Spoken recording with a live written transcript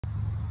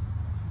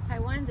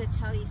wanted to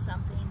tell you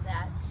something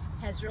that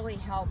has really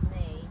helped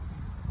me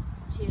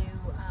to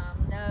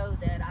know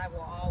that I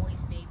will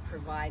always be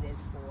provided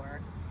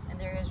for, and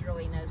there is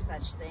really no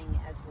such thing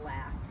as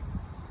lack.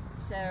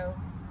 So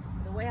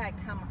the way I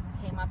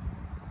came up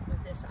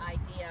with this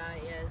idea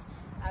is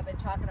I've been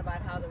talking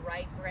about how the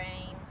right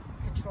brain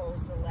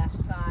controls the left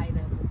side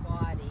of the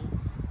body,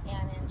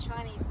 and in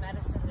Chinese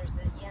medicine there's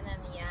the yin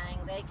and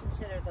yang. They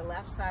consider the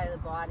left side of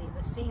the body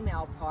the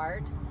female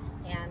part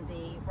and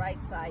the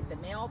right side the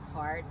male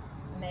part,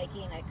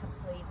 making a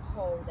complete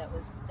whole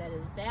that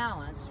is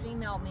balanced.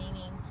 Female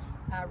meaning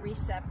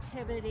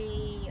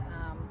receptivity,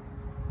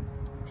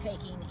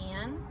 taking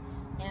in,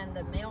 and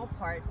the male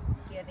part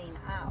giving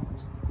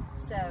out.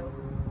 So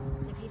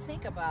if you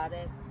think about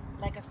it,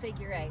 like a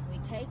figure eight, we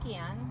take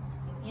in,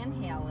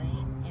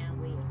 inhaling,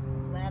 and we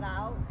let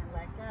out and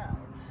let go.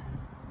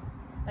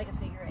 Like a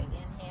figure eight,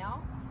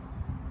 inhale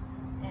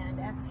and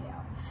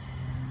exhale.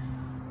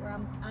 Where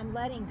I'm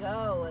letting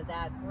go of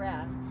that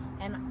breath,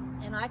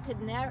 and I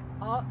could never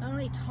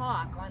only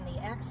talk on the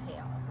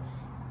exhale.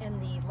 And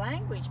the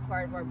language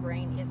part of our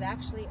brain is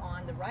actually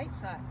on the right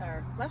side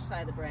or left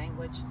side of the brain,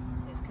 which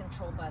is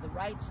controlled by the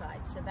right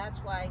side. So that's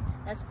why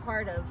that's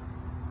part of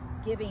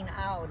giving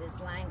out is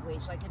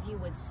language. Like if you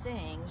would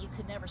sing, you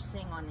could never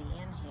sing on the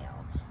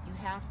inhale. You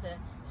have to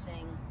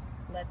sing,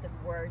 let the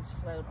words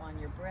float on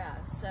your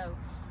breath. So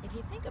if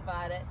you think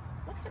about it,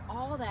 look at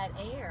all that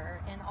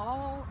air, and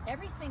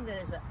everything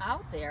that is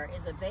out there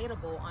is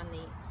available on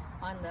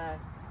the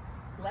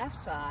left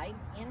side,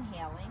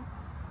 inhaling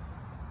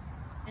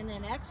and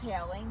then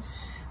exhaling.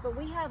 But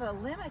we have a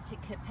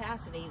limited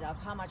capacity of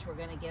how much we're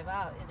going to give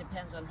out. It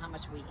depends on how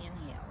much we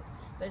inhaled.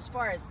 But as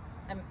far as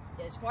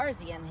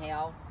the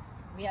inhale,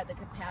 we have the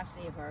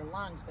capacity of our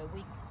lungs, but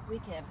we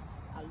could have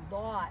a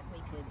lot we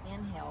could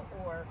inhale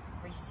or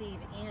receive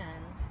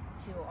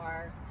in to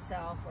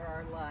ourself or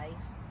our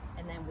life,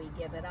 and then we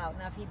give it out.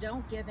 Now if you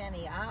don't give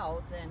any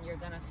out, then you're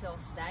going to feel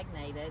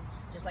stagnated,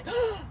 just like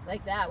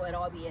like that would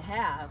all you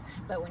have.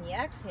 But when you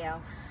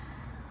exhale,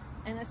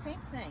 and the same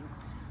thing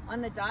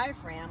on the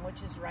diaphragm,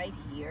 which is right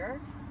here,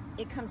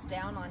 it comes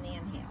down on the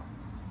inhale.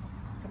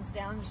 It comes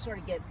down, you sort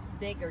of get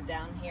bigger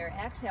down here.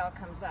 Exhale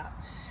comes up.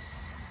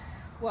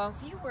 Well,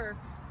 if you were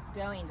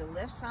going to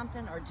lift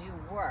something or do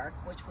work,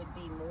 which would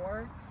be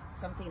more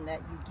something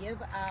that you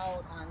give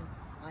out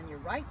on your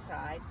right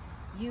side,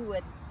 you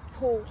would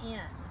pull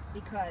in,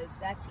 because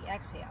that's the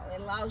exhale.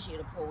 It allows you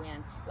to pull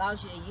in,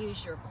 allows you to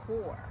use your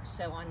core.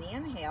 So on the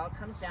inhale, it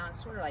comes down,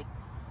 it's sort of like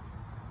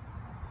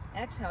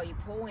exhale, you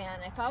pull in.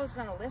 If I was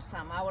going to lift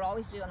something, I would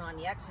always do it on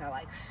the exhale,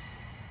 like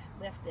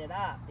lift it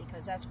up,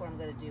 because that's where I'm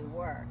going to do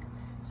work.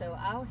 So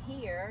out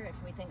here,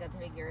 if we think of the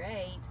figure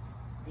eight,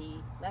 the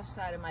left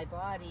side of my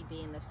body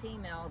being the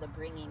female, the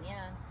bringing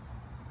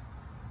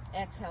in,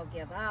 exhale,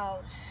 give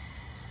out,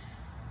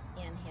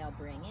 inhale,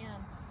 bring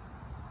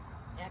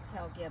in,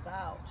 exhale, give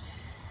out.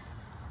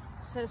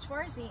 So as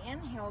far as the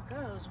inhale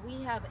goes,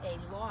 we have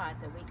a lot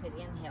that we could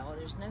inhale.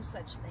 There's no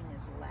such thing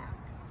as lack.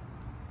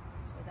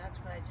 So that's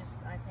what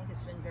I think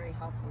has been very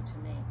helpful to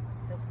me.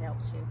 Hope it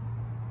helps you.